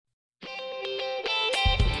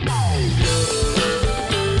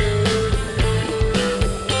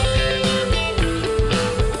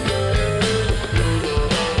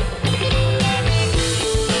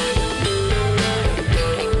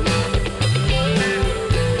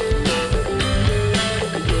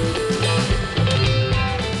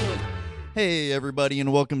Hey everybody,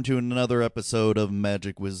 and welcome to another episode of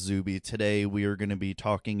Magic with Zuby. Today we are going to be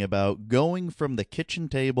talking about going from the kitchen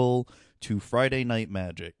table to Friday Night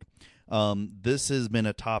Magic. This has been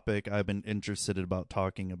a topic I've been interested about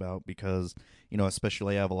talking about because,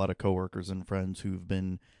 especially I have a lot of coworkers and friends who've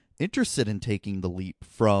been interested in taking the leap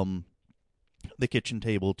from the kitchen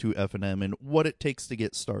table to F&M and what it takes to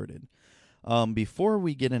get started. Before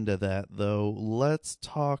we get into that, though, let's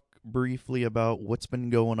talk briefly about what's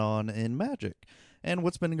been going on in Magic and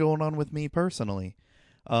what's been going on with me personally.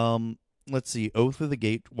 Let's see, Oath of the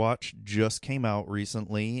Gatewatch just came out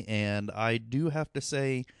recently, and I do have to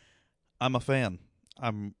say I'm a fan.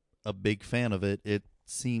 I'm a big fan of it. It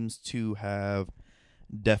seems to have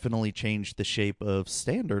definitely changed the shape of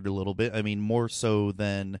Standard a little bit. I mean, more so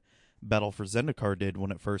than Battle for Zendikar did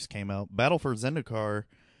when it first came out. Battle for Zendikar,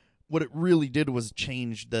 what it really did was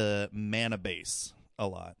change the mana base a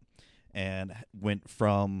lot and went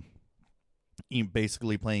from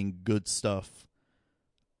basically playing good stuff.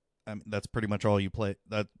 I mean, that's pretty much all you play.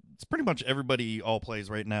 That's pretty much everybody all plays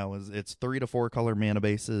right now. Is it's 3 to 4 color mana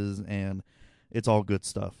bases, and it's all good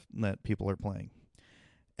stuff that people are playing.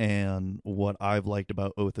 And what I've liked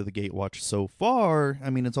about Oath of the Gatewatch so far, I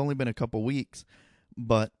mean, it's only been a couple weeks,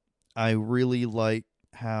 but I really like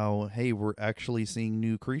how, hey, we're actually seeing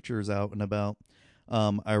new creatures out and about.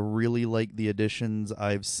 I really like the additions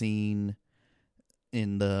I've seen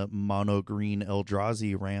in the mono green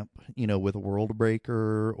Eldrazi ramp, with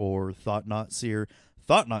Worldbreaker or Thought Not Seer.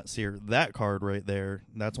 Thought Not Seer, that card right there,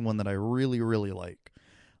 that's one that I really, really like.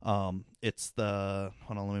 It's the,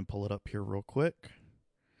 hold on, let me pull it up here real quick.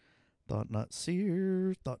 Thought Not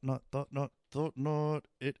Seer, Thought Not.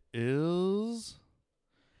 It is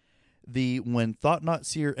when Thought Not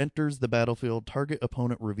Seer enters the battlefield, target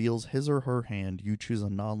opponent reveals his or her hand. You choose a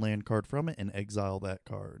non-land card from it and exile that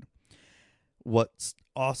card. What's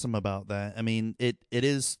awesome about that? I mean, it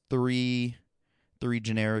is three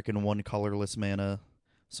generic and 1 colorless mana,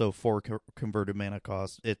 so 4 converted mana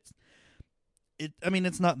cost. I mean,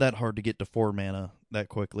 it's not that hard to get to 4 mana that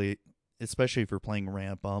quickly, especially if you're playing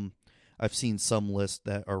ramp. I've seen some lists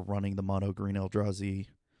that are running the mono green Eldrazi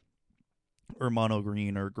or mono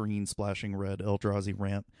green or green splashing red Eldrazi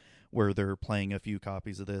ramp where they're playing a few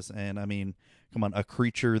copies of this. And I mean, come on, a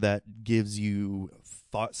creature that gives you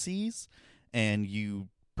Thoughtseize and you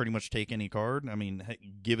pretty much take any card. I mean, heck,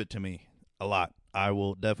 give it to me a lot. I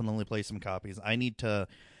will definitely play some copies. I need to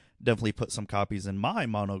definitely put some copies in my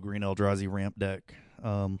mono green Eldrazi ramp deck.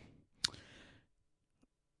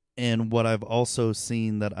 And what I've also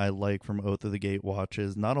seen that I like from Oath of the Gatewatch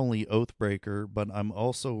is not only Oathbreaker, but I'm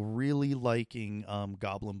also really liking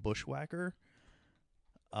Goblin Bushwhacker.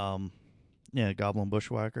 Goblin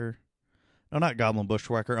Bushwhacker. No, not Goblin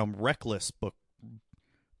Bushwhacker. Reckless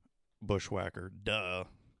Bushwhacker. Duh.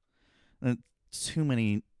 Too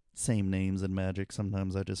many same names in Magic.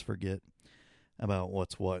 Sometimes I just forget about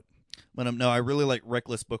what's what. But no, I really like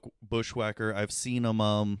Reckless Bushwhacker. I've seen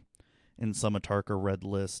him in some Atarka red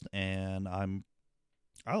list, and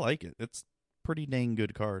I like it. It's pretty dang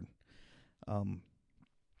good card.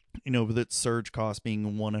 With its surge cost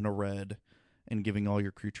being 1 in a red and giving all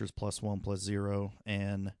your creatures +1/+0,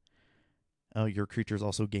 and your creatures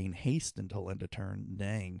also gain haste until end of turn.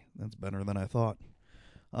 Dang, that's better than I thought.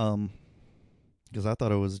 Because I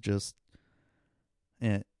thought it was just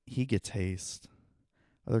he gets haste.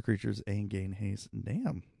 Other creatures ain't gain haste.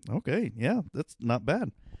 Damn. Okay, yeah, that's not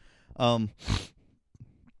bad. Yeah,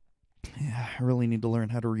 I really need to learn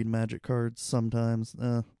how to read Magic cards sometimes.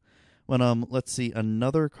 Let's see,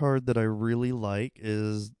 another card that I really like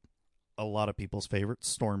is a lot of people's favorite,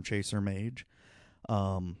 Storm Chaser Mage.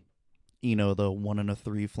 The 1 in a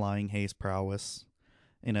 3 flying haste prowess.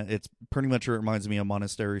 It's pretty much, it reminds me of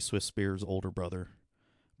Monastery Swiftspear's older brother,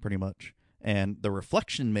 pretty much. And the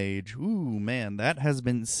Reflection Mage, ooh man, that has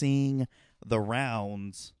been seeing the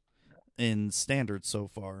rounds in Standard so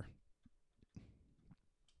far.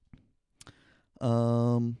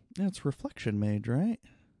 It's Reflection Mage, right?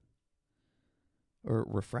 Or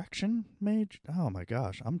Refraction Mage? Oh my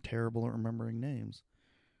gosh, I'm terrible at remembering names.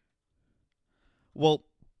 Well,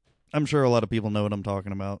 I'm sure a lot of people know what I'm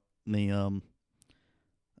talking about.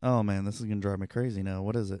 Oh man, this is gonna drive me crazy now.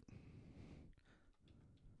 What is it?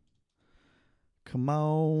 Come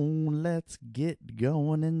on, let's get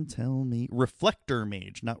going and tell me. Reflector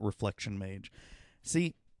Mage, not Reflection Mage.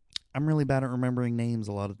 See, I'm really bad at remembering names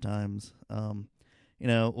a lot of times.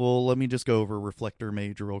 Let me just go over Reflector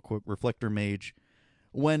Mage real quick. Reflector Mage.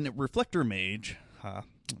 When Reflector Mage,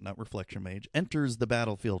 not Reflection Mage, enters the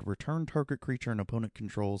battlefield, return target creature an opponent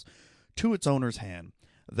controls to its owner's hand.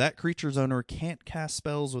 That creature's owner can't cast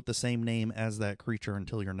spells with the same name as that creature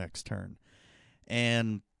until your next turn.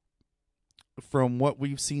 And from what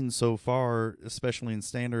we've seen so far, especially in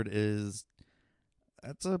standard, is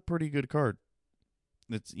that's a pretty good card.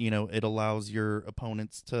 It's, it allows your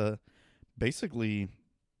opponents to basically,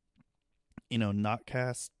 not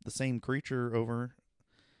cast the same creature over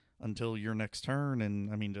until your next turn.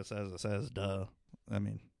 And I mean, just as it says, duh. I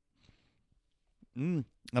mean,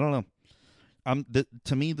 I don't know.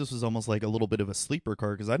 To me, this was almost like a little bit of a sleeper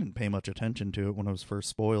card because I didn't pay much attention to it when I was first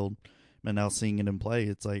spoiled. And now seeing it in play,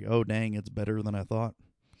 it's like, oh dang, it's better than I thought.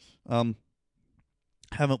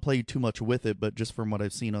 Haven't played too much with it, but just from what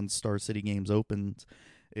I've seen on Star City Games Opens,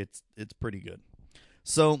 it's pretty good.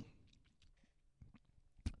 So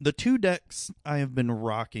the two decks I have been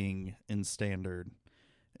rocking in Standard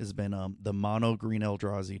has been the mono green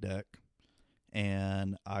Eldrazi deck,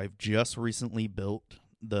 and I've just recently built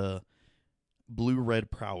the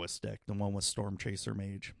blue-red Prowess deck, the one with Storm Chaser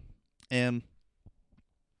Mage. And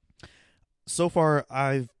so far,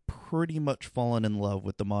 I've pretty much fallen in love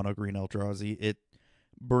with the mono green Eldrazi. It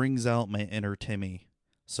brings out my inner Timmy,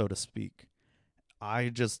 so to speak. I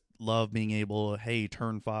just love being able, hey,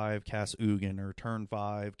 turn 5, cast Ugin, or turn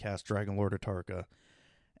 5, cast Dragonlord Atarka,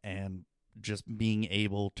 and just being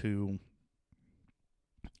able to,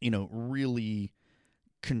 really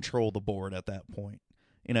control the board at that point.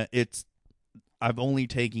 I've only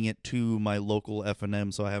taken it to my local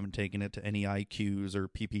FNM, so I haven't taken it to any IQs or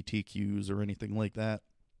PPTQs or anything like that,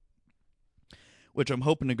 which I'm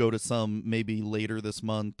hoping to go to some maybe later this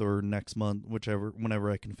month or next month, whenever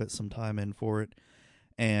I can fit some time in for it,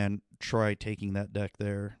 and try taking that deck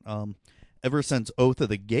there. Ever since Oath of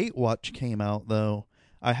the Gatewatch came out, though,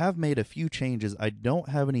 I have made a few changes. I don't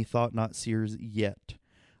have any Thought-Knot Seers yet.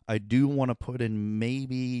 I do want to put in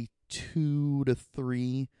maybe 2 to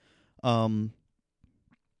 3.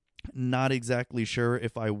 Not exactly sure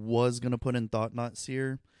if I was going to put in Thought-Knot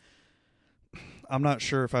Seer. I'm not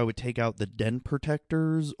sure if I would take out the Den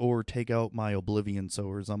Protectors or take out my Oblivion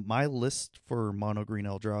Sowers. My list for Mono Green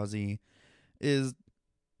Eldrazi is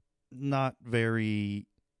not very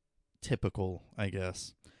typical, I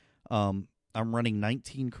guess. I'm running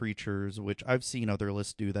 19 creatures, which I've seen other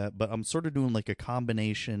lists do that, but I'm sort of doing like a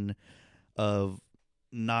combination of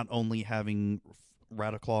not only having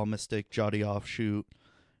Radiclaw Mystic, Jotty Offshoot,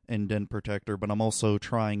 and Den Protector, but I'm also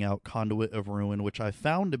trying out Conduit of Ruin, which I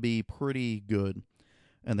found to be pretty good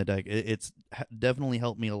in the deck. It's definitely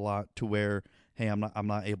helped me a lot to where, hey, I'm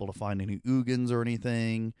not able to find any Ugins or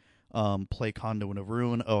anything. Play Conduit of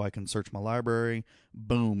Ruin. Oh, I can search my library.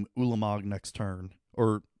 Boom, Ulamog next turn.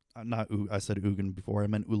 Or not. I said Ugin before. I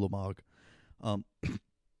meant Ulamog. And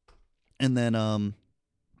then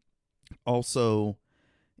also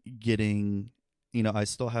getting, I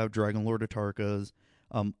still have Dragonlord Atarkas.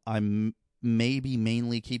 I'm maybe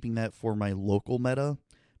mainly keeping that for my local meta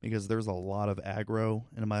because there's a lot of aggro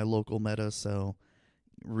in my local meta, so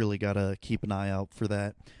really got to keep an eye out for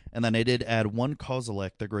that. And then I did add one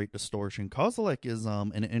Kozilek, the Great Distortion. Kozilek is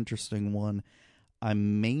an interesting one.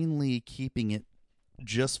 I'm mainly keeping it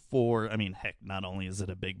just for, heck, not only is it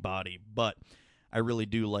a big body, but I really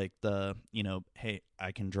do like the, hey,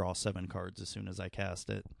 I can draw 7 cards as soon as I cast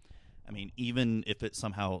it. Even if it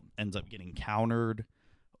somehow ends up getting countered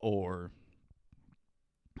or,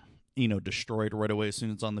 destroyed right away as soon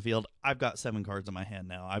as it's on the field, I've got 7 cards in my hand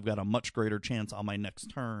now. I've got a much greater chance on my next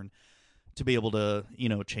turn to be able to,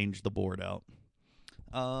 change the board out.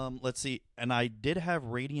 Let's see. And I did have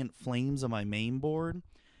Radiant Flames on my main board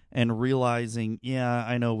and realizing, yeah,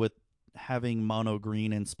 I know with having mono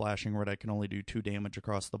green and splashing red, I can only do 2 damage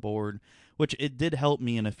across the board, which it did help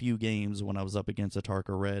me in a few games when I was up against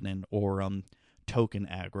Atarka Red or token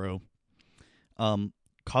aggro.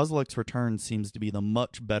 Kozilek's Return seems to be the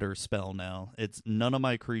much better spell now. It's none of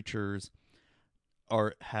my creatures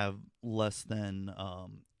have less than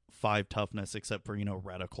 5 toughness, except for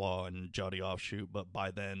Radiclaw and Jotty Offshoot. But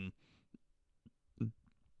by the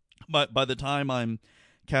time I'm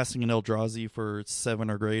casting an Eldrazi for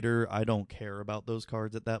 7 or greater, I don't care about those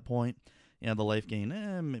cards at that point. The life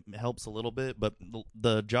gain helps a little bit, but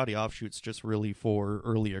the Jotty Offshoot's just really for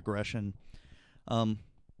early aggression.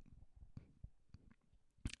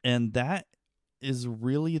 And that is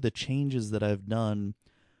really the changes that I've done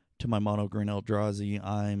to my mono green Eldrazi.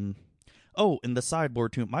 And the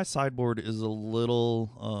sideboard too. My sideboard is a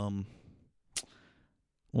little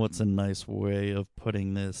what's a nice way of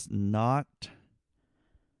putting this? Not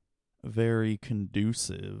very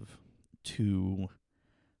conducive to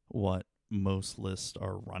what most lists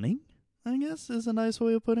are running, I guess is a nice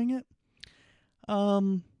way of putting it.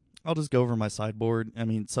 I'll just go over my sideboard.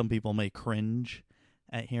 Some people may cringe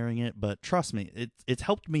at hearing it, but trust me, it's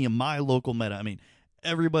helped me in my local meta.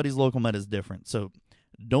 everybody's local meta is different, so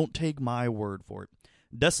don't take my word for it.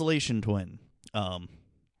 Desolation Twin. I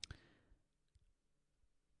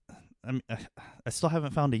still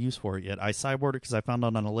haven't found a use for it yet. I sideboarded because I found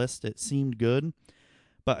it on a list. It seemed good,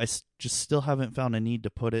 but I just still haven't found a need to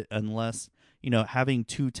put it unless, having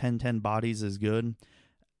two 10/10 bodies is good.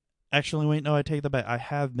 Actually, wait, no, I take that back. I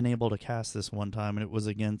have been able to cast this one time, and it was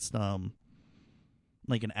against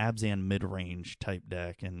like an Abzan mid-range type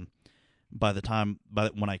deck, and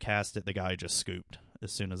when I cast it, the guy just scooped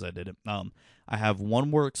as soon as I did it. I have one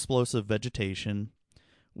more explosive vegetation,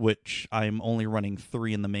 which I'm only running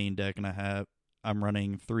 3 in the main deck, and I'm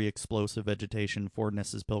running 3 explosive vegetation, 4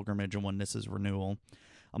 Nissa's Pilgrimage, and 1 Nissa's Renewal.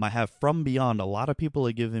 I have From Beyond. A lot of people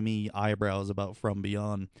are giving me eyebrows about From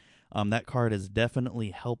Beyond. That card has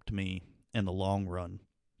definitely helped me in the long run.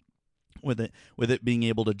 With it being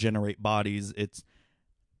able to generate bodies, it's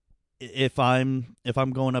if I'm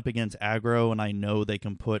going up against aggro and I know they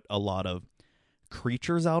can put a lot of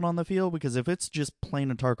creatures out on the field, because if it's just plain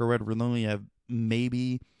Atarka Red, we only have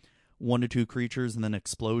maybe 1 to 2 creatures and then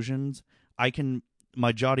explosions,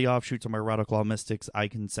 my Jotty Offshoots or my Rattleclaw Mystics, I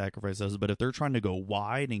can sacrifice those. But if they're trying to go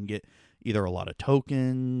wide and get either a lot of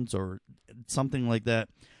tokens or something like that,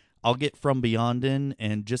 I'll get From Beyond in,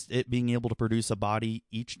 and just it being able to produce a body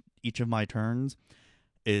each of my turns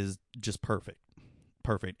is just perfect.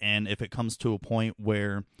 And if it comes to a point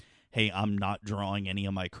where, hey, I'm not drawing any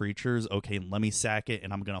of my creatures, okay, let me sack it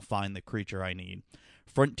and I'm going to find the creature I need.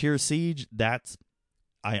 Frontier Siege,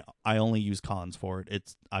 I only use cons for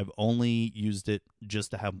it. I've only used it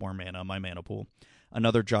just to have more mana in my mana pool.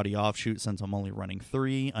 Another Jotty Offshoot, since I'm only running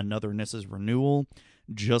 3. Another Nissa's Renewal,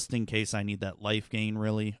 just in case I need that life gain,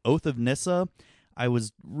 really. Oath of Nissa, I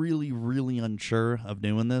was really, really unsure of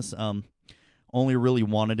doing this. Only really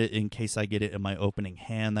wanted it in case I get it in my opening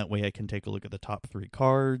hand. That way I can take a look at the top 3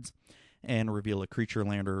 cards and reveal a creature,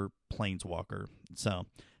 land, or planeswalker. So,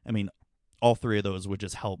 all 3 of those would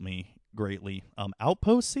just help me greatly.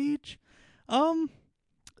 Outpost Siege,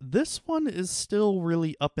 this one is still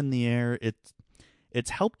really up in the air. It's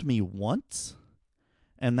helped me once,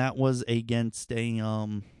 and that was against a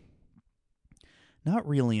not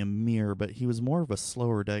really a mirror, but he was more of a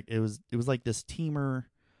slower deck. It was like this teamer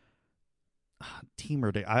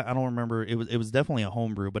deck. I don't remember. It was definitely a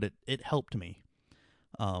homebrew, but it helped me.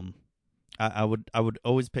 I would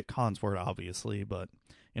always pick cons for it, obviously, but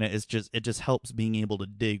it just helps being able to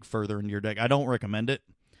dig further into your deck. I don't recommend it.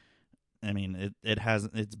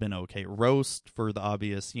 It's been okay. Roast for the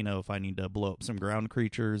obvious, if I need to blow up some ground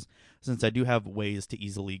creatures, since I do have ways to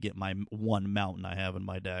easily get my 1 mountain I have in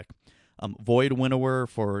my deck. Void Winnower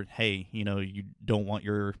for, hey, you don't want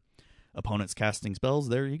your opponents casting spells.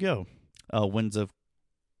 There you go. Winds of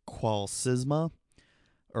Calcisma,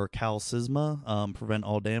 prevent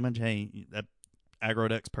all damage. Hey, that aggro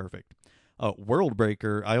deck's perfect. World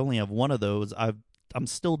Breaker, I only have 1 of those. I'm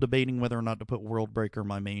still debating whether or not to put World Breaker in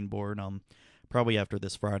my main board. Probably after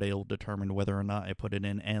this Friday, I'll determine whether or not I put it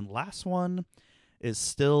in. And last one is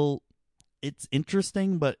still, it's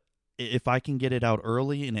interesting, but if I can get it out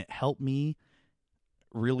early and it helped me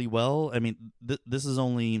really well, this is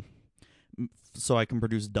only so I can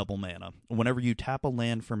produce double mana. Whenever you tap a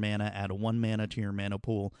land for mana, add 1 mana to your mana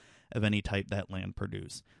pool of any type that land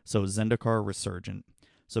produce. So Zendikar Resurgent.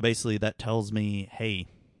 So basically that tells me, hey,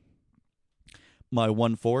 my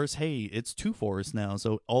 1 forest, hey, it's 2 forests now.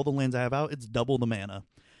 So all the lands I have out, it's double the mana.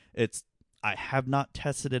 I have not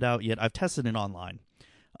tested it out yet. I've tested it online.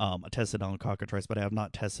 I tested it on Cockatrice, but I have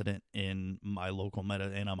not tested it in my local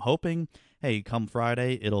meta. And I'm hoping, hey, come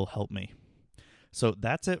Friday, it'll help me. So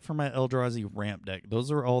that's it for my Eldrazi ramp deck.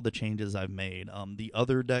 Those are all the changes I've made. The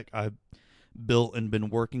other deck I've built and been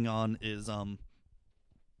working on is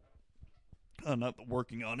not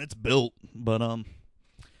working on, it's built, but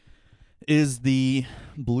is the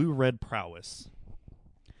Blue-Red Prowess.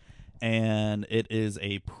 And it is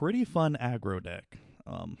a pretty fun aggro deck.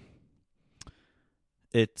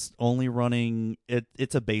 It's only running,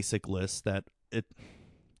 it's a basic list that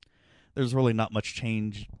there's really not much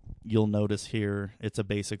change you'll notice here. It's a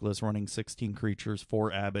basic list running 16 creatures,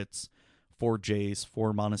 4 abbots, 4 Jace,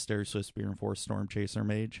 4 Monastery Swiftspear, and 4 Storm Chaser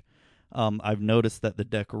Mage. I've noticed that the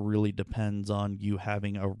deck really depends on you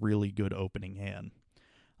having a really good opening hand.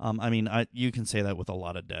 You can say that with a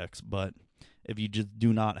lot of decks, but if you just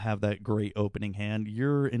do not have that great opening hand,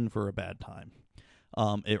 you're in for a bad time.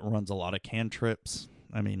 It runs a lot of cantrips.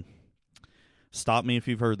 Stop me if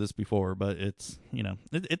you've heard this before, but it's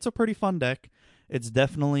a pretty fun deck. It's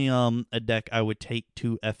definitely a deck I would take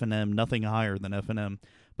to FNM, nothing higher than FNM,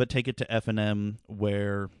 but take it to FNM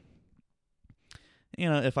where,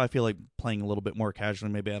 if I feel like playing a little bit more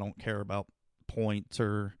casually, maybe I don't care about points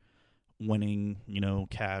or winning,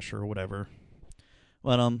 cash or whatever.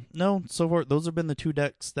 But no, so far those have been the two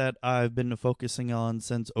decks that I've been focusing on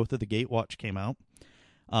since Oath of the Gatewatch came out.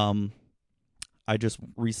 I just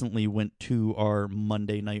recently went to our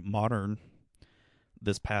Monday Night Modern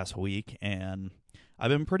this past week, and I've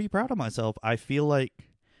been pretty proud of myself. I feel like,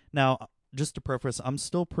 now, just to preface, I'm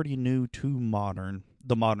still pretty new to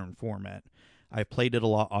the Modern format. I played it a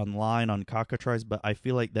lot online on Cockatrice, but I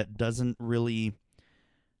feel like that doesn't really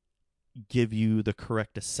give you the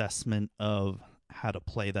correct assessment of how to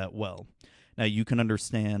play that well. Now, you can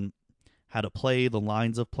understand how to play, the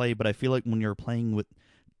lines of play, but I feel like when you're playing with...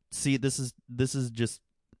 See, this is just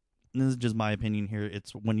my opinion here.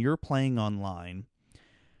 It's when you're playing online,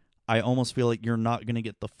 I almost feel like you're not going to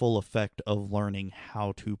get the full effect of learning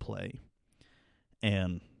how to play.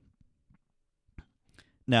 And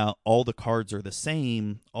now all the cards are the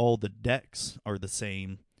same, all the decks are the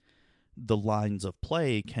same, the lines of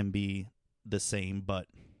play can be the same, but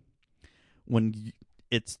when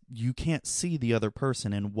you can't see the other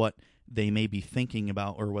person and what they may be thinking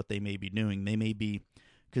about or what they may be doing. They may be,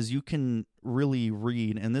 because you can really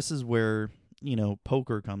read, and this is where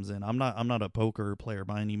poker comes in. I'm not a poker player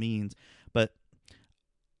by any means, but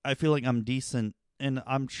I feel like I'm decent, and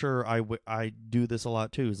I'm sure I do this a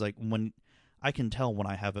lot too. Is like when I can tell when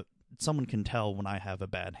I have someone can tell when I have a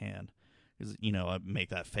bad hand, because I make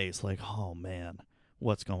that face like, oh man,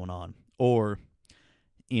 what's going on? Or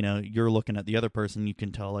you're looking at the other person, you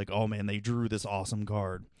can tell like, oh man, they drew this awesome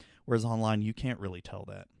card. Whereas online, you can't really tell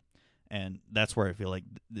that. And that's where I feel like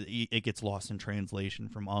it gets lost in translation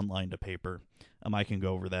from online to paper. I can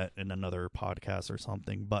go over that in another podcast or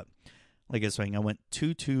something. But like I was saying, I went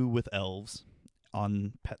 2-2 with elves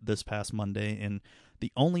on this past Monday. And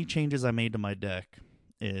the only changes I made to my deck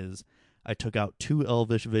is I took out 2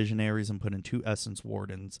 Elvish Visionaries and put in 2 Essence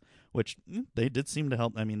Wardens, which they did seem to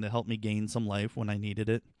help. I mean, they helped me gain some life when I needed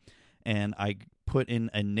it. And I put in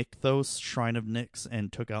a Nykthos, Shrine of Nyx,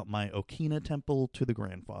 and took out my Okina Temple to the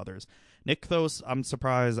Grandfathers. Nykthos, I'm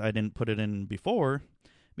surprised I didn't put it in before,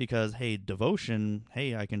 because, hey, Devotion,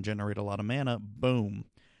 hey, I can generate a lot of mana, boom,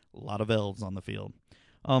 a lot of elves on the field.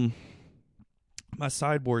 My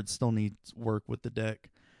sideboard still needs work with the deck.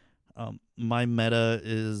 My meta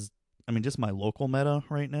is, just my local meta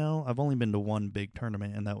right now. I've only been to one big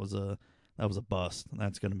tournament, and that was a bust.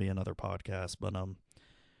 That's going to be another podcast, but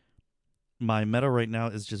my meta right now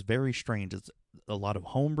is just very strange. It's a lot of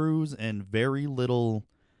homebrews and very little.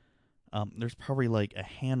 There's probably like a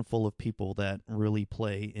handful of people that really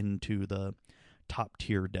play into the top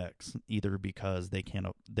tier decks, either because they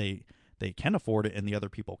can afford it and the other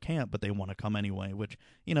people can't, but they want to come anyway. Which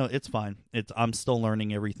it's fine. I'm still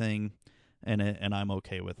learning everything, and I'm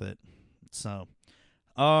okay with it. So,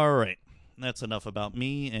 all right, that's enough about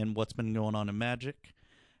me and what's been going on in Magic.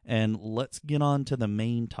 And let's get on to the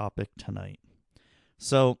main topic tonight.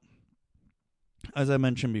 So, as I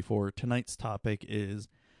mentioned before, tonight's topic is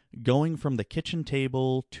going from the kitchen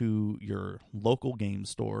table to your local game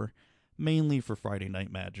store, mainly for Friday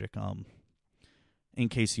Night Magic. In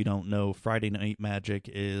case you don't know, Friday Night Magic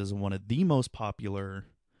is one of the most popular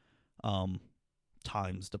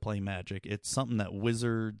times to play Magic. It's something that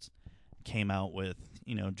Wizards came out with,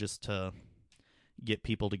 just to get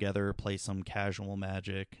people together, play some casual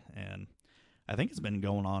Magic, and I think it's been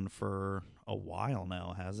going on for a while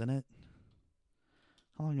now, hasn't it?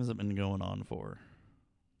 How long has it been going on for?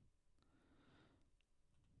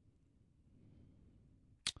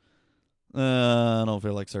 I don't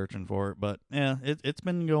feel like searching for it, but yeah, it's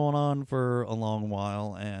been going on for a long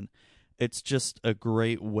while, and it's just a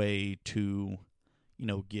great way to,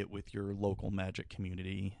 get with your local Magic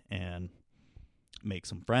community and make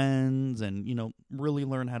some friends and, really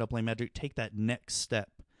learn how to play Magic. Take that next step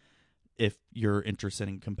if you're interested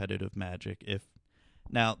in competitive Magic.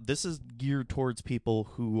 Now, this is geared towards people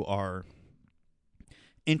who are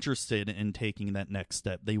interested in taking that next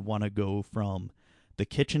step. They want to go from the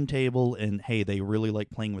kitchen table and, hey, they really like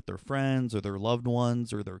playing with their friends or their loved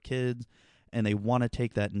ones or their kids, and they want to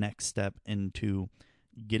take that next step into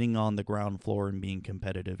getting on the ground floor and being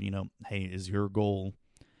competitive. Hey, is your goal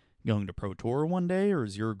going to Pro Tour one day, or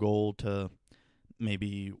is your goal to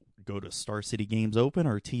maybe go to Star City Games Open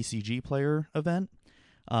or TCG Player event?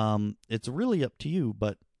 It's really up to you,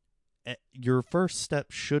 but your first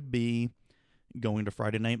step should be going to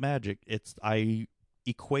Friday Night Magic. I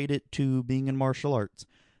equate it to being in martial arts.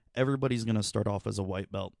 Everybody's going to start off as a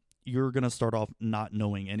white belt. You're going to start off not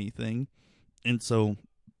knowing anything, and so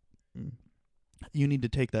you need to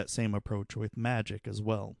take that same approach with Magic as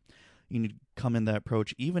well. You need to come in that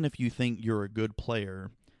approach, even if you think you're a good player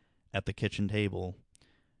at the kitchen table.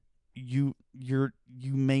 you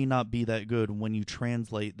may not be that good when you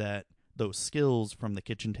translate those skills from the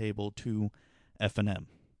kitchen table to F&M,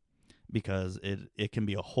 because it can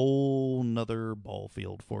be a whole nother ball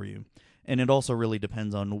field for you. And it also really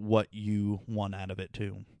depends on what you want out of it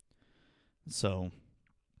too. So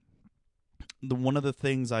one of the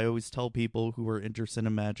things I always tell people who are interested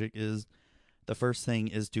in Magic is the first thing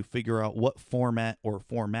is to figure out what format or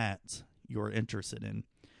formats you're interested in.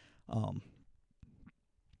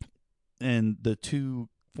 And the two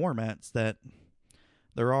formats that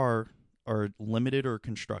there are limited or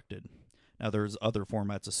constructed. Now, there's other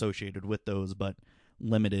formats associated with those, but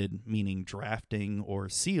limited meaning drafting or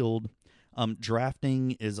sealed.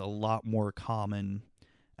 Drafting is a lot more common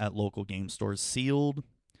at local game stores. Sealed,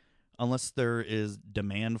 unless there is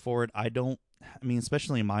demand for it,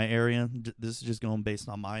 especially in my area, this is just going based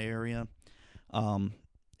on my area,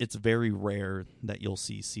 it's very rare that you'll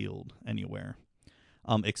see sealed anywhere,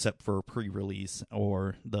 except for pre-release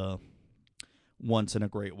or the once in a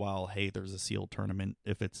great while, hey, there's a sealed tournament,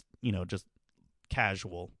 if it's, just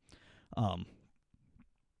casual.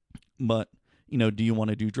 But, do you want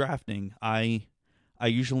to do drafting? I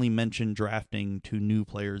usually mention drafting to new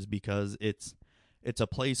players because it's a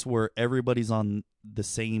place where everybody's on the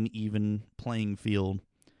same even playing field,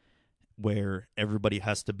 where everybody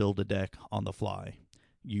has to build a deck on the fly.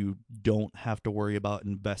 You don't have to worry about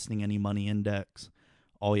investing any money in decks.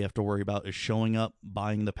 All you have to worry about is showing up,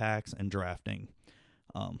 buying the packs, and drafting.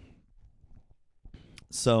 And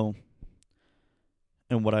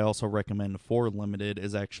what I also recommend for limited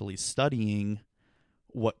is actually studying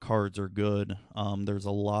what cards are good. There's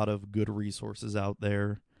a lot of good resources out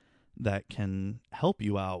there that can help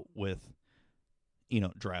you out with,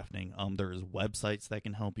 drafting. There's websites that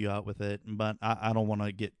can help you out with it, but I don't want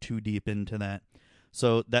to get too deep into that.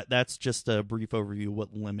 So that's just a brief overview of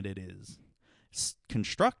what limited is.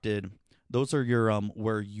 Constructed, those are your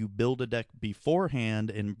where you build a deck beforehand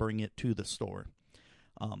and bring it to the store.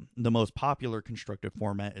 The most popular constructed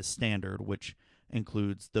format is standard, which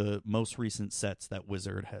includes the most recent sets that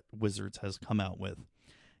Wizards has come out with.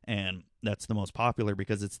 And that's the most popular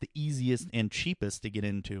because it's the easiest and cheapest to get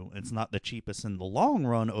into. It's not the cheapest in the long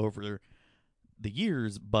run over the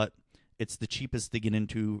years, but it's the cheapest to get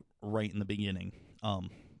into right in the beginning.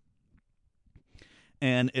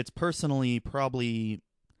 And it's personally probably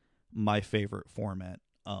my favorite format.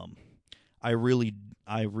 I really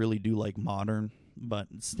do like modern, but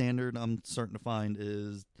standard I'm starting to find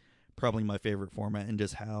is probably my favorite format, and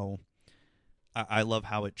just how I love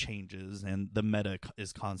how it changes, and the meta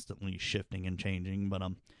is constantly shifting and changing. But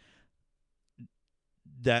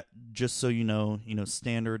that, just so you know,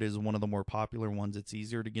 standard is one of the more popular ones. It's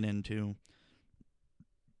easier to get into.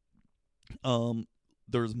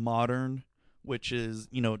 There's modern, which is,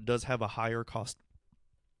 does have a higher cost.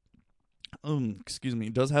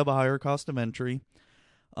 It does have a higher cost of entry.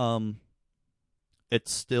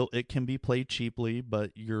 It can be played cheaply,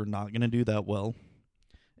 but you're not going to do that well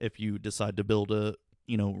if you decide to build a,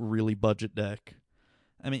 really budget deck.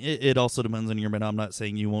 I mean, it also depends on your meta. I'm not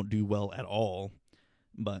saying you won't do well at all,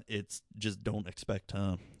 but it's just, don't expect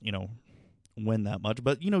to, win that much.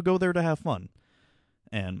 But, go there to have fun.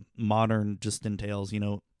 And modern just entails,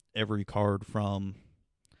 every card from,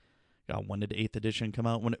 when did 8th edition come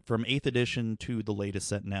out? From 8th edition to the latest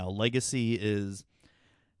set now. Legacy is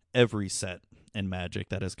every set in Magic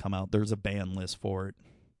that has come out. There's a ban list for it.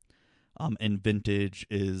 And Vintage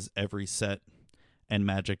is every set and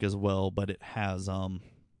Magic as well, but it has,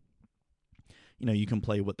 you can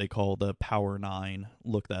play what they call the Power 9.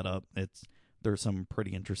 Look that up. There's some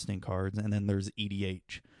pretty interesting cards. And then there's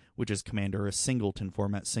EDH, which is Commander, a singleton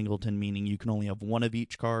format. Singleton meaning you can only have one of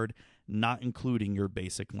each card, not including your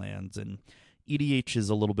basic lands. And EDH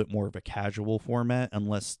is a little bit more of a casual format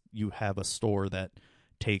unless you have a store that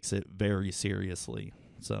takes it very seriously.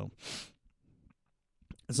 So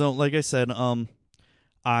like I said,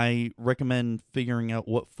 I recommend figuring out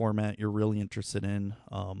what format you're really interested in.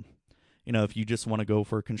 If you just want to go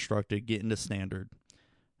for constructed, get into standard.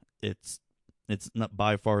 It's not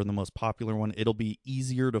by far the most popular one. It'll be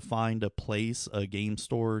easier to find a game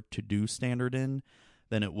store to do standard in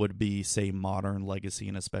than it would be, say, modern, legacy,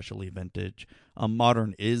 and especially vintage.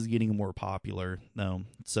 Modern is getting more popular, though,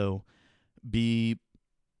 so be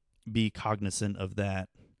cognizant of that.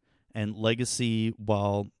 And legacy,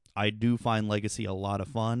 while I do find legacy a lot of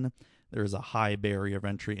fun, there's a high barrier of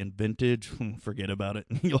entry. In vintage, forget about it.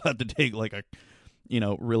 You'll have to take like a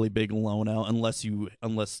really big loan out unless you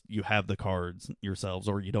have the cards yourselves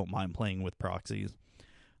or you don't mind playing with proxies.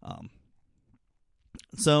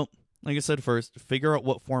 So, like I said, first, figure out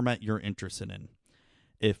what format you're interested in.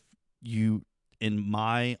 If you in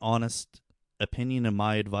my honest opinion and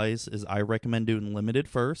my advice is I recommend doing limited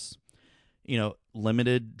first.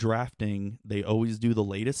 Limited drafting, they always do the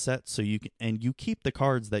latest set, so you can, and you keep the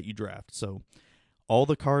cards that you draft. So all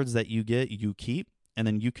the cards that you get, you keep, and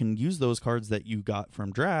then you can use those cards that you got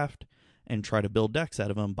from draft and try to build decks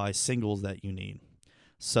out of them by singles that you need.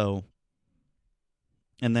 So,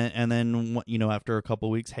 and then after a couple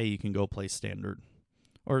weeks, hey, you can go play standard,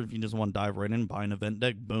 or if you just want to dive right in, buy an event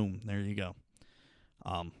deck, boom, there you go.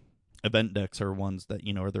 Event decks are ones that,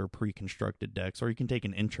 are their pre-constructed decks, or you can take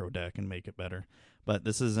an intro deck and make it better. But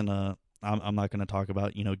this isn't I'm not going to talk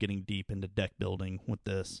about, getting deep into deck building with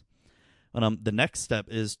this. But the next step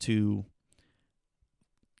is to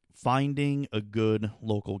finding a good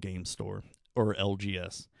local game store, or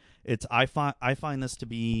LGS. I find this to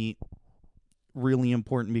be really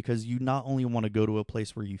important because you not only want to go to a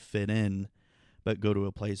place where you fit in, but go to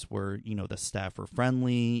a place where, the staff are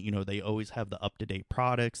friendly, they always have the up-to-date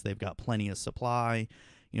products, they've got plenty of supply,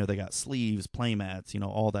 they got sleeves, playmats,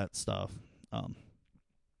 all that stuff.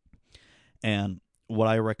 And what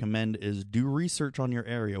I recommend is do research on your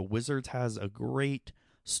area. Wizards has a great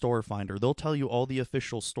store finder. They'll tell you all the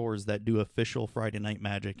official stores that do official Friday Night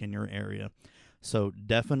Magic in your area. So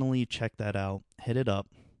definitely check that out. Hit it up.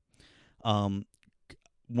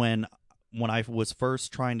 When I was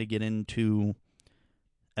first trying to get into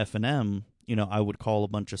F&M, I would call a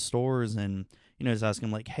bunch of stores and, just ask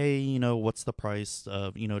them like, hey, what's the price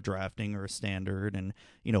of, drafting or a standard, and,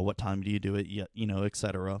 what time do you do it,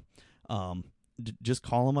 etc. Just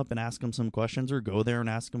call them up and ask them some questions, or go there and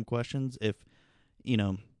ask them questions. If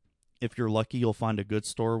you're lucky, you'll find a good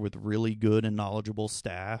store with really good and knowledgeable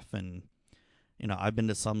staff. And, I've been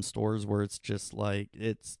to some stores where it's just like,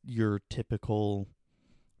 it's your typical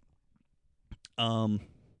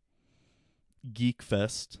geek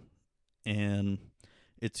fest, and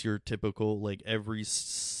it's your typical, like, every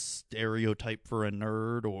stereotype for a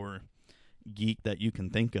nerd or geek that you can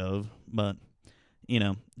think of. But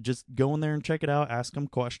just go in there and check it out, ask them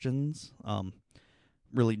questions.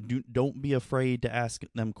 Really don't be afraid to ask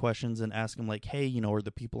them questions, and ask them like, hey, are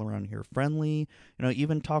the people around here friendly?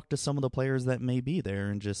 Even talk to some of the players that may be there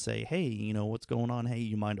and just say, hey, what's going on? Hey,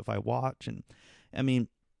 you mind if I watch? And I mean,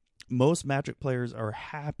 most Magic players are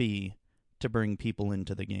happy to bring people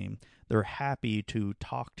into the game. They're happy to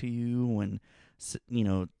talk to you and,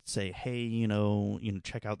 say, hey,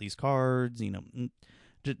 check out these cards.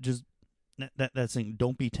 Just that's thing.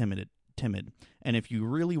 Don't be timid. And if you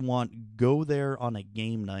really want, go there on a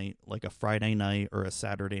game night, like a Friday night or a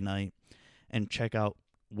Saturday night, and check out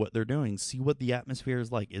what they're doing. See what the atmosphere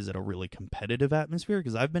is like. Is it a really competitive atmosphere?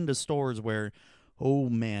 Because I've been to stores where, oh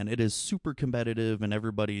man, it is super competitive and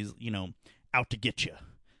everybody's, out to get you.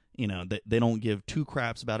 They don't give two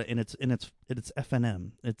craps about it, and it's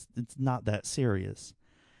F&M. It's not that serious.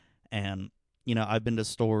 And I've been to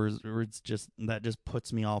stores where it's just, that just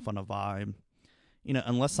puts me off on a vibe.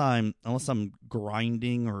 Unless I'm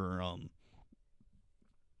grinding or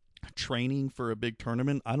training for a big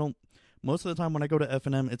tournament, I don't. Most of the time when I go to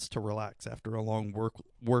F&M, it's to relax after a long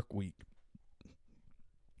work week.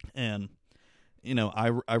 And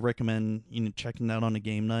I recommend checking out on a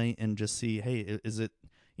game night and just see, hey, is it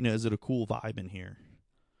a cool vibe in here?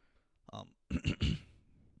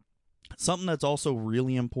 Something that's also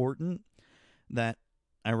really important that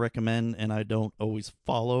I recommend, and I don't always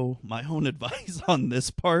follow my own advice on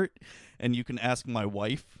this part, and you can ask my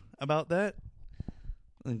wife about that,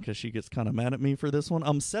 because she gets kind of mad at me for this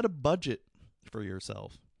one. Set a budget for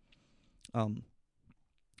yourself.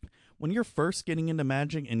 When you're first getting into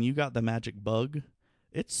Magic and you got the Magic bug,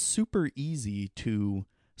 it's super easy to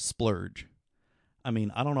splurge. I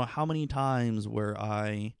mean, I don't know how many times where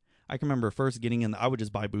I can remember first getting in, I would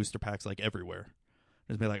just buy booster packs like everywhere.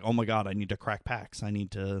 Just be like, oh my god, I need to crack packs. I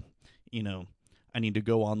need to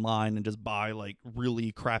go online and just buy like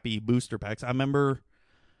really crappy booster packs. I remember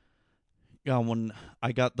when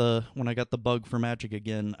I got the bug for Magic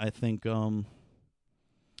again, I think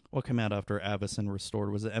what came out after Avacyn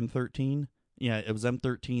Restored? Was it M13? Yeah, it was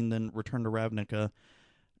M13, then Return to Ravnica.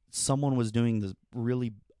 Someone was doing this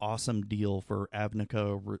really awesome deal for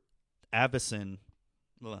Avacyn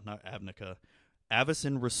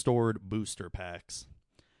Restored booster packs.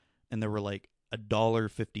 And they were like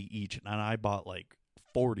 $1.50 each, and I bought like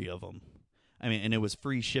 40 of them. I mean, and it was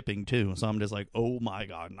free shipping too. So I'm just like, oh my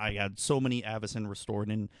god! And I had so many Avacyn Restored,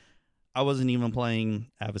 and I wasn't even playing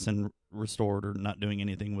Avacyn Restored or not doing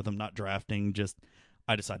anything with them, not drafting. Just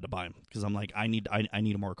I decided to buy them because I'm like, I need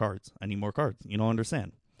more cards. I need more cards. You don't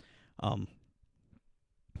understand.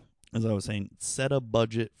 As I was saying, set a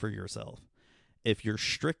budget for yourself. If you're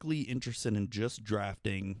strictly interested in just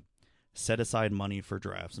drafting, set aside money for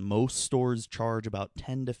drafts. Most stores charge about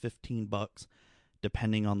 $10 to $15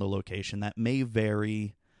 depending on the location. That may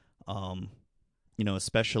vary,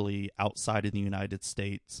 especially outside of the United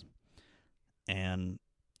States. And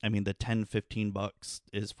I mean, the $10-15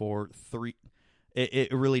 is for three.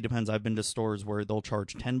 It really depends. I've been to stores where they'll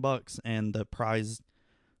charge $10, and the prize,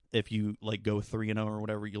 if you like go 3-0 or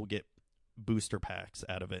whatever, you'll get booster packs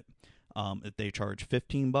out of it. If they charge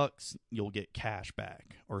 $15, you'll get cash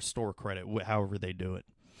back or store credit, however they do it.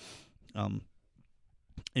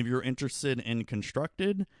 If you're interested in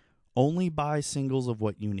constructed, only buy singles of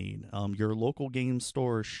what you need. Your local game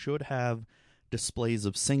store should have displays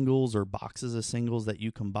of singles or boxes of singles that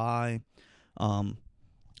you can buy.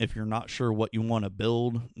 If you're not sure what you want to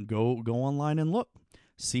build, go online and look.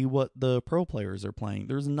 See what the pro players are playing.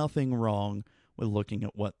 There's nothing wrong with looking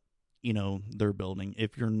at what they're building.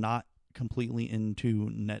 If you're not completely into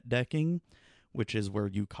net decking, which is where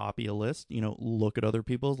you copy a list, look at other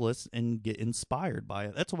people's lists and get inspired by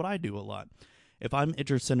it. That's what I do a lot. If I'm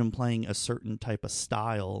interested in playing a certain type of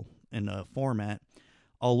style in a format,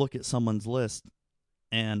 I'll look at someone's list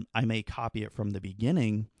and I may copy it from the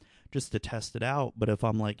beginning just to test it out. But if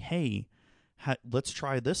I'm like, hey, let's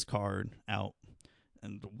try this card out,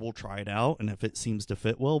 and we'll try it out, and if it seems to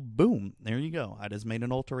fit well, boom, there you go. I just made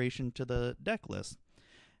an alteration to the deck list.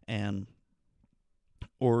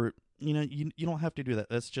 Or you don't have to do that.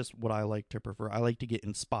 That's just what I like to prefer. I like to get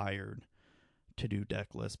inspired to do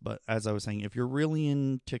deck lists. But as I was saying, if you're really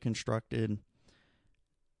into constructed,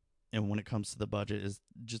 and when it comes to the budget, is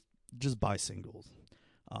just buy singles.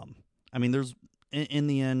 I mean, there's in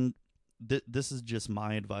the end, this is just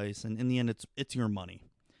my advice, and in the end, it's your money.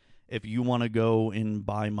 If you want to go and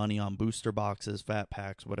buy money on booster boxes, fat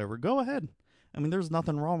packs, whatever, go ahead. I mean, there's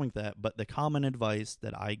nothing wrong with that, but the common advice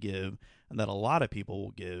that I give and that a lot of people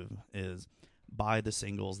will give is buy the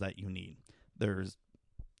singles that you need.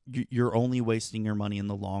 You're only wasting your money in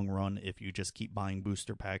the long run if you just keep buying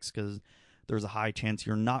booster packs, because there's a high chance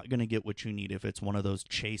you're not going to get what you need if it's one of those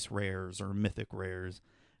chase rares or mythic rares,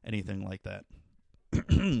 anything like that.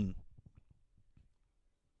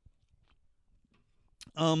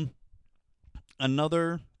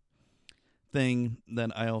 Another thing that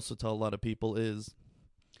I also tell a lot of people is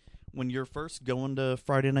when you're first going to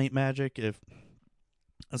Friday Night Magic,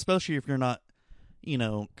 especially if you're not,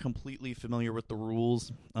 completely familiar with the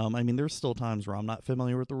rules. I mean, there's still times where I'm not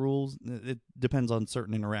familiar with the rules. It depends on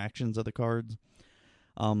certain interactions of the cards.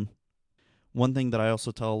 One thing that I also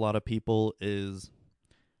tell a lot of people is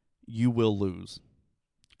you will lose,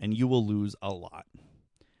 and you will lose a lot.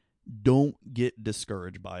 Don't get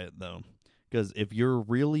discouraged by it, though, because if you're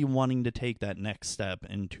really wanting to take that next step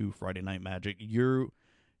into Friday Night Magic, you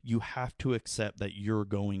have to accept that you're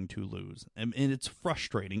going to lose. And it's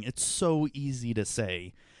frustrating. It's so easy to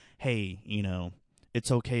say, hey,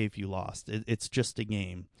 it's okay if you lost. It's just a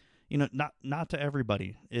game. Not to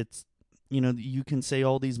everybody. It's, you can say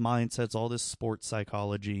all these mindsets, all this sports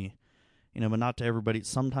psychology, but not to everybody.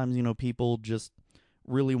 Sometimes, people just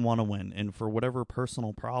really want to win. And for whatever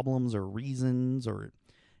personal problems or reasons or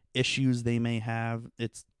issues they may have,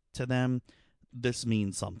 it's to them, this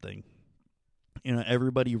means something.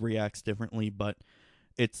 Everybody reacts differently, but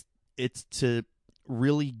it's to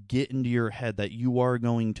really get into your head that you are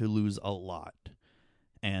going to lose a lot.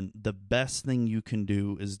 And the best thing you can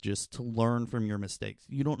do is just to learn from your mistakes.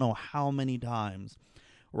 You don't know how many times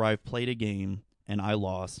where I've played a game and I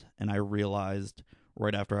lost, and I realized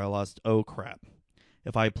right after I lost, oh crap,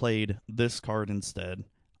 if I played this card instead,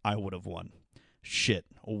 I would have won. Shit,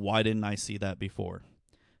 why didn't I see that before?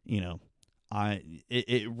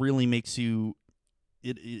 It really makes you,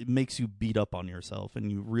 it makes you beat up on yourself,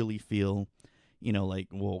 and you really feel, like,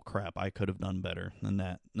 well, crap, I could have done better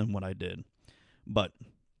than what I did. But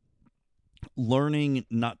learning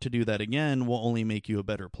not to do that again will only make you a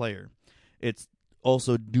better player. It's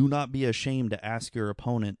also, do not be ashamed to ask your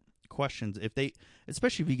opponent questions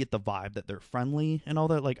especially if you get the vibe that they're friendly and all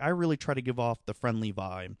that. Like, I really try to give off the friendly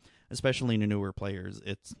vibe, especially to newer players.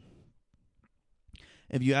 It's,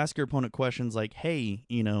 if you ask your opponent questions like, hey,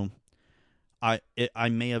 I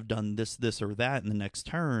may have done this or that in the next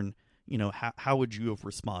turn, how would you have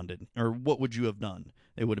responded, or what would you have done?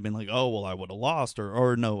 They would have been like, oh, well, I would have lost,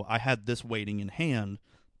 or no, I had this waiting in hand.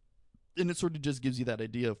 And it sort of just gives you that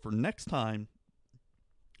idea for next time,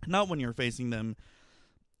 not when you're facing them,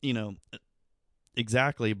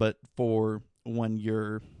 exactly, but for when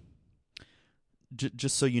you're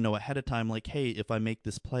just so you know ahead of time, like, hey, if I make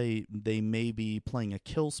this play, they may be playing a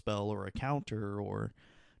kill spell or a counter or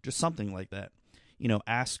just something like that.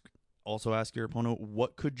 Ask your opponent,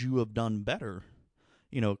 what could you have done better?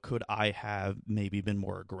 Could I have maybe been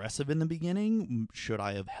more aggressive in the beginning? Should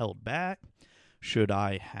I have held back? Should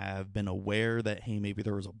I have been aware that, hey, maybe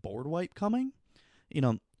there was a board wipe coming?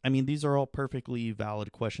 These are all perfectly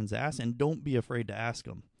valid questions to ask, and don't be afraid to ask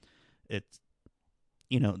them. It's,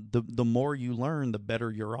 the more you learn, the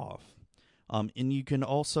better you're off. And you can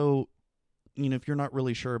also, if you're not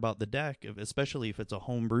really sure about the deck, especially if it's a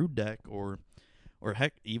homebrewed deck or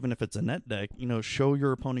heck, even if it's a net deck, show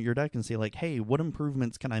your opponent your deck and say, like, hey, what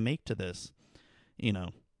improvements can I make to this?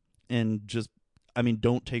 And just,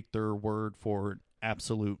 don't take their word for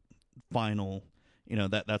absolute final,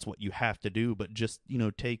 that's what you have to do, but just,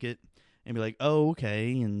 take it and be like, oh,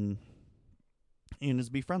 okay, and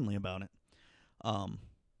just be friendly about it.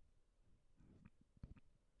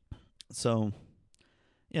 So,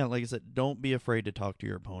 yeah, like I said, don't be afraid to talk to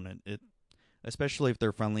your opponent. Especially if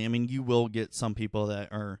they're friendly. You will get some people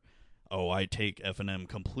that are, oh, I take FNM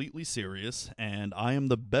completely serious, and I am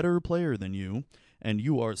the better player than you, and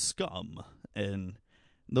you are scum. And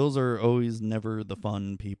those are always never the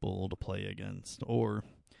fun people to play against. Or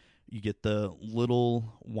you get the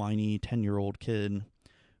little whiny 10-year-old kid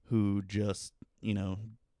who just, no.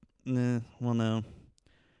 No,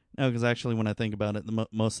 because actually when I think about it,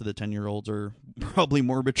 most of the 10-year-olds are probably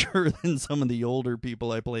more mature than some of the older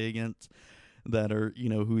people I play against that are,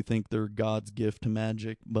 who think they're God's gift to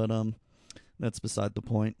Magic. But that's beside the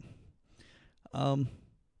point.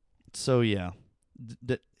 So yeah,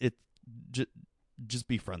 just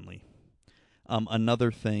be friendly.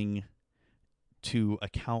 Another thing to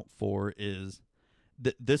account for is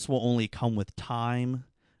that this will only come with time,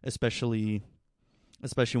 especially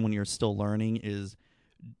when you're still learning, is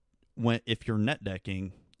if you're net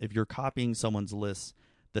decking, if you're copying someone's list,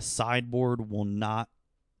 the sideboard will not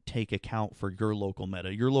take account for your local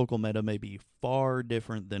meta. Your local meta may be far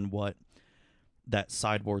different than what that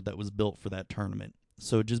sideboard that was built for that tournament.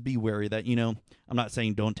 So just be wary that, I'm not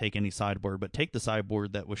saying don't take any sideboard, but take the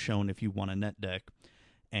sideboard that was shown if you want a net deck,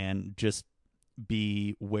 and just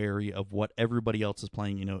be wary of what everybody else is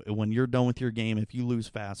playing. When you're done with your game, if you lose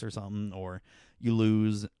fast or something, or you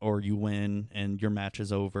lose or you win and your match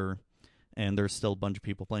is over and there's still a bunch of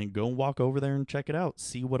people playing, go and walk over there and check it out.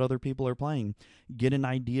 See what other people are playing. Get an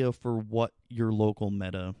idea for what your local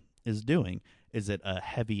meta is doing. Is it a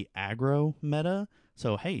heavy aggro meta?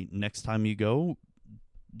 So, hey, next time you go,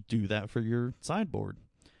 do that for your sideboard.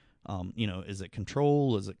 Is it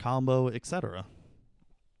control? Is it combo? Etc.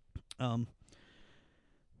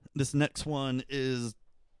 This next one is,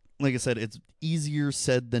 like I said, it's easier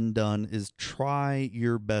said than done, is try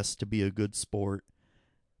your best to be a good sport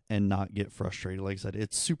and not get frustrated. Like I said,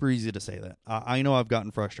 it's super easy to say that. I know I've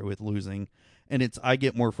gotten frustrated with losing, and I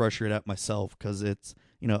get more frustrated at myself because it's,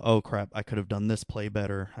 oh crap, I could have done this play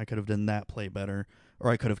better. I could have done that play better. Or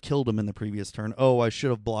I could have killed him in the previous turn. Oh, I should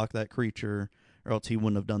have blocked that creature, or else he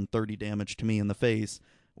wouldn't have done 30 damage to me in the face.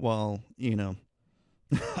 Well,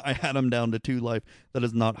 I had him down to 2 life. That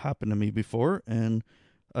has not happened to me before, and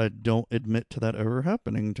I don't admit to that ever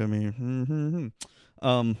happening to me.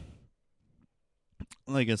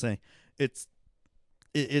 Like I say, it's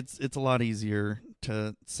a lot easier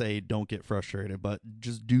to say don't get frustrated, but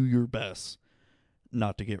just do your best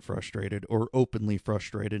not to get frustrated or openly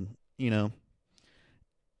frustrated,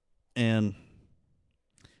 And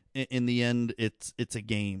in the end, it's a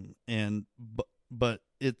game, and but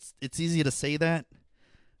it's easy to say that.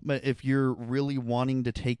 But if you're really wanting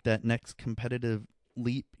to take that next competitive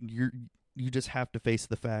leap, you just have to face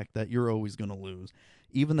the fact that you're always going to lose.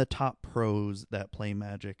 Even the top pros that play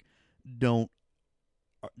Magic don't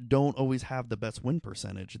always have the best win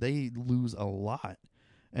percentage. They lose a lot,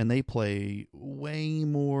 and they play way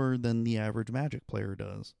more than the average Magic player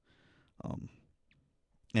does.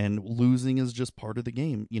 And losing is just part of the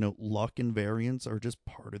game. Luck and variance are just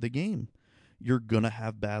part of the game. You're going to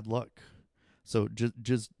have bad luck. So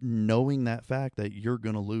just knowing that fact that you're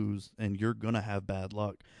going to lose and you're going to have bad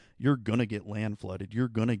luck, you're going to get land flooded, you're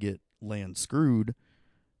going to get land screwed,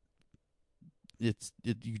 you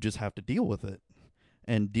just have to deal with it.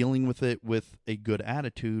 And dealing with it with a good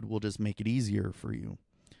attitude will just make it easier for you.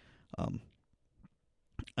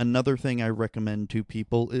 Another thing I recommend to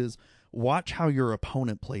people is watch how your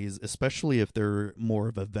opponent plays, especially if they're more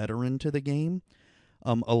of a veteran to the game.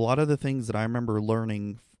 A lot of the things that I remember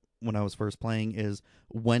learning when I was first playing is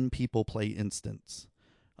when people play instants.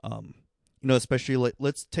 Especially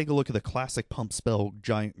let's take a look at the classic pump spell,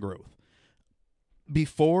 Giant Growth.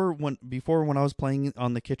 Before when I was playing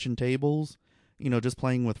on the kitchen tables, just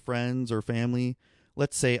playing with friends or family,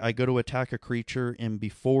 let's say I go to attack a creature, and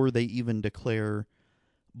before they even declare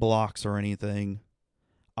blocks or anything,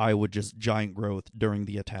 I would just Giant Growth during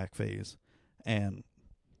the attack phase. And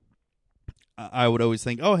I would always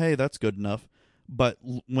think, oh, hey, that's good enough. But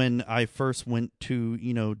when I first went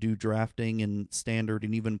to, do drafting and standard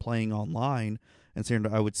and even playing online and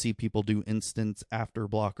standard, I would see people do instants after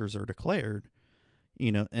blockers are declared,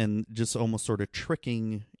 and just almost sort of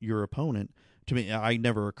tricking your opponent. To me, it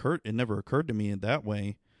never occurred to me in that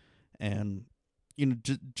way. And,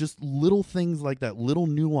 just little things like that, little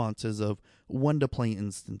nuances of when to play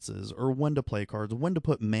instances or when to play cards, when to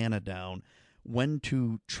put mana down, when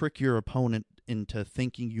to trick your opponent into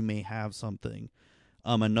thinking you may have something.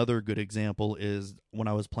 Another good example is when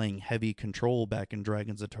I was playing heavy control back in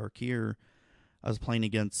Dragons of Tarkir. I was playing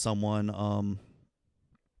against someone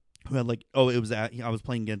who had I was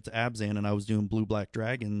playing against Abzan, and I was doing blue black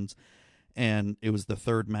dragons, and it was the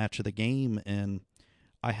third match of the game, and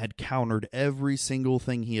I had countered every single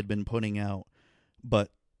thing he had been putting out,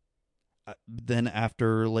 but then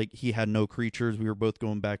after he had no creatures, we were both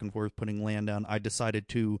going back and forth putting land down. I decided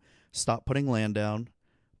to stop putting land down,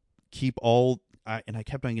 and I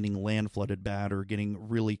kept on getting land flooded bad or getting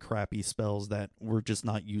really crappy spells that were just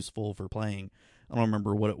not useful for playing. I don't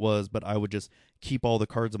remember what it was, but I would just keep all the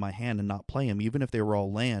cards in my hand and not play them, even if they were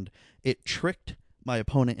all land. It tricked my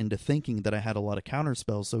opponent into thinking that I had a lot of counter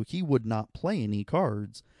spells, so he would not play any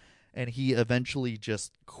cards. And he eventually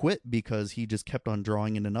just quit because he just kept on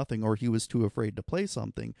drawing into nothing, or he was too afraid to play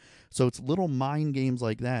something. So it's little mind games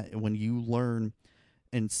like that. When you learn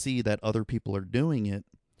and see that other people are doing it,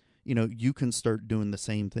 you can start doing the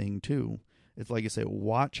same thing too. It's like I say,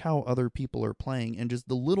 watch how other people are playing and just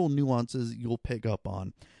the little nuances you'll pick up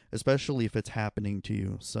on, especially if it's happening to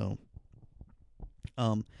you. So,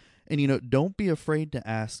 and don't be afraid to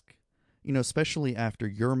ask, especially after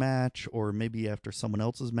your match or maybe after someone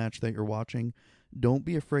else's match that you're watching. Don't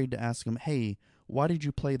be afraid to ask them, hey, why did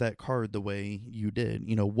you play that card the way you did?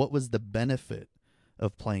 What was the benefit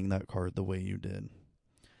of playing that card the way you did?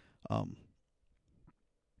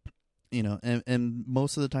 And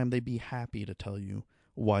most of the time they'd be happy to tell you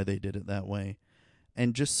why they did it that way.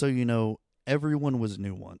 And just so you know, everyone was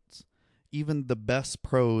new once. Even the best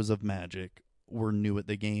pros of Magic were new at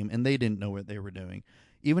the game, and they didn't know what they were doing.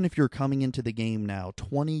 Even if you're coming into the game now,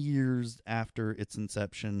 20 years after its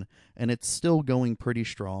inception, and it's still going pretty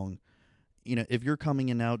strong, if you're coming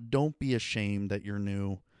in now, don't be ashamed that you're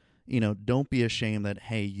new. Don't be ashamed that,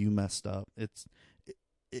 hey, you messed up.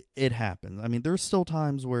 It happens. I mean, there's still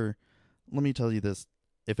times where, let me tell you this,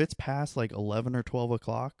 if it's past 11 or 12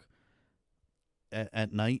 o'clock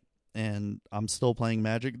at night and I'm still playing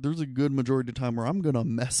Magic, there's a good majority of the time where I'm going to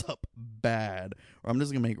mess up bad, or I'm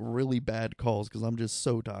just going to make really bad calls because I'm just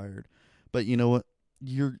so tired. But you know what?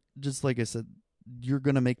 You're just, like I said, you're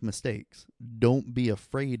going to make mistakes. Don't be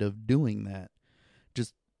afraid of doing that.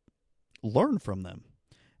 Just learn from them.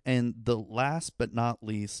 And the last but not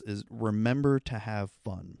least is remember to have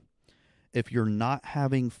fun. If you're not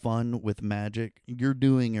having fun with Magic, you're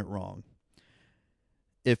doing it wrong.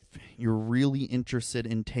 If you're really interested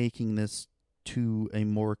in taking this to a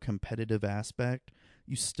more competitive aspect,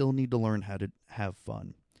 you still need to learn how to have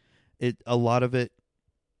fun. A lot of it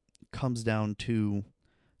comes down to,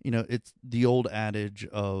 it's the old adage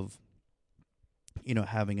of,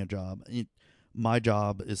 having a job. My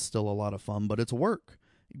job is still a lot of fun, but it's work.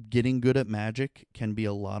 Getting good at Magic can be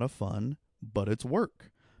a lot of fun, but it's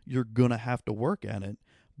work. You're going to have to work at it,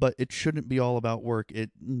 but it shouldn't be all about work.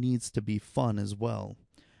 It needs to be fun as well.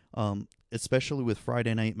 Especially with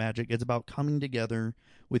Friday Night Magic, it's about coming together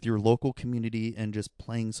with your local community and just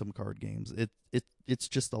playing some card games. It's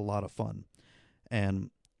just a lot of fun, and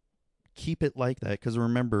keep it like that, because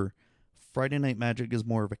remember, Friday Night Magic is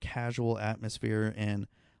more of a casual atmosphere, and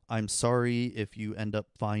I'm sorry if you end up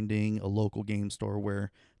finding a local game store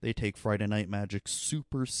where they take Friday Night Magic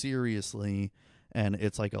super seriously and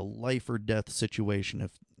it's like a life or death situation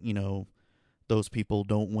if, those people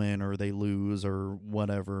don't win or they lose or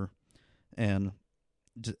whatever. And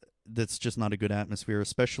that's just not a good atmosphere,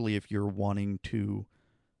 especially if you're wanting to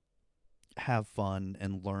have fun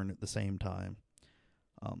and learn at the same time.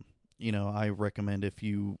 I recommend if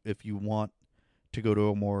you want to go to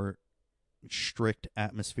a more strict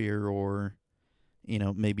atmosphere or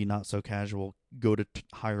maybe not so casual, go to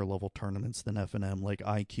higher level tournaments than FNM, like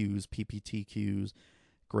IQs, PPTQs,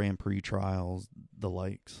 Grand Prix trials, the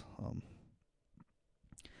likes.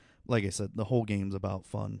 Like I said, the whole game's about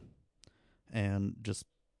fun, and just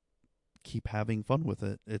keep having fun with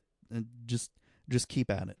it. Just keep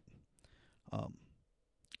at it.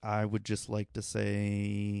 I would just like to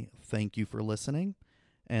say thank you for listening,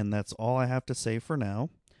 and that's all I have to say for now.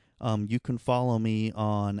 You can follow me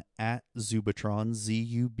on @Zubatron,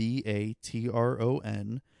 Zubatron.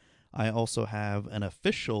 I also have an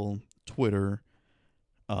official Twitter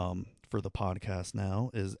for the podcast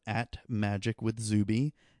now is at Magic with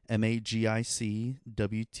Zuby,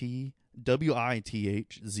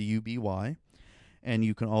 MAGICWITHZUBY. And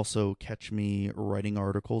you can also catch me writing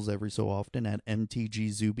articles every so often at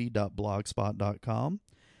mtgzuby.blogspot.com.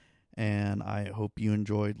 And I hope you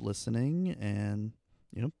enjoyed listening, and,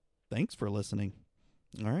 thanks for listening.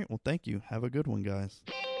 All right, well, thank you. Have a good one, guys.